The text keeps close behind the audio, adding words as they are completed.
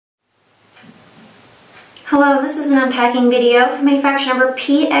Hello, this is an unpacking video for manufacturer number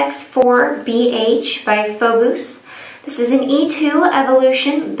PX4BH by Fobus. This is an E2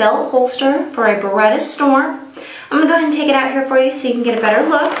 Evolution belt holster for a Beretta Storm. I'm going to go ahead and take it out here for you so you can get a better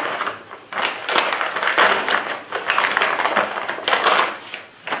look.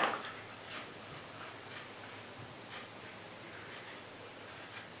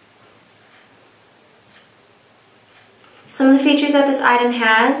 Some of the features that this item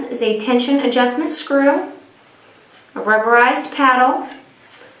has is a tension adjustment screw, a rubberized paddle,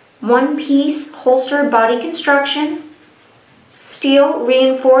 one-piece holster body construction, steel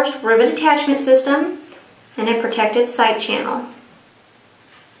reinforced rivet attachment system, and a protective side channel.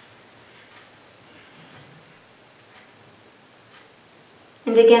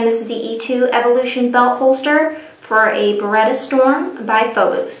 And again, this is the E2 Evolution belt holster for a Beretta Storm by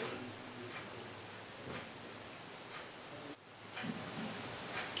Fobus.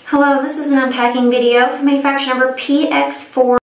 Hello, this is an unpacking video for manufacturer number PX4BH.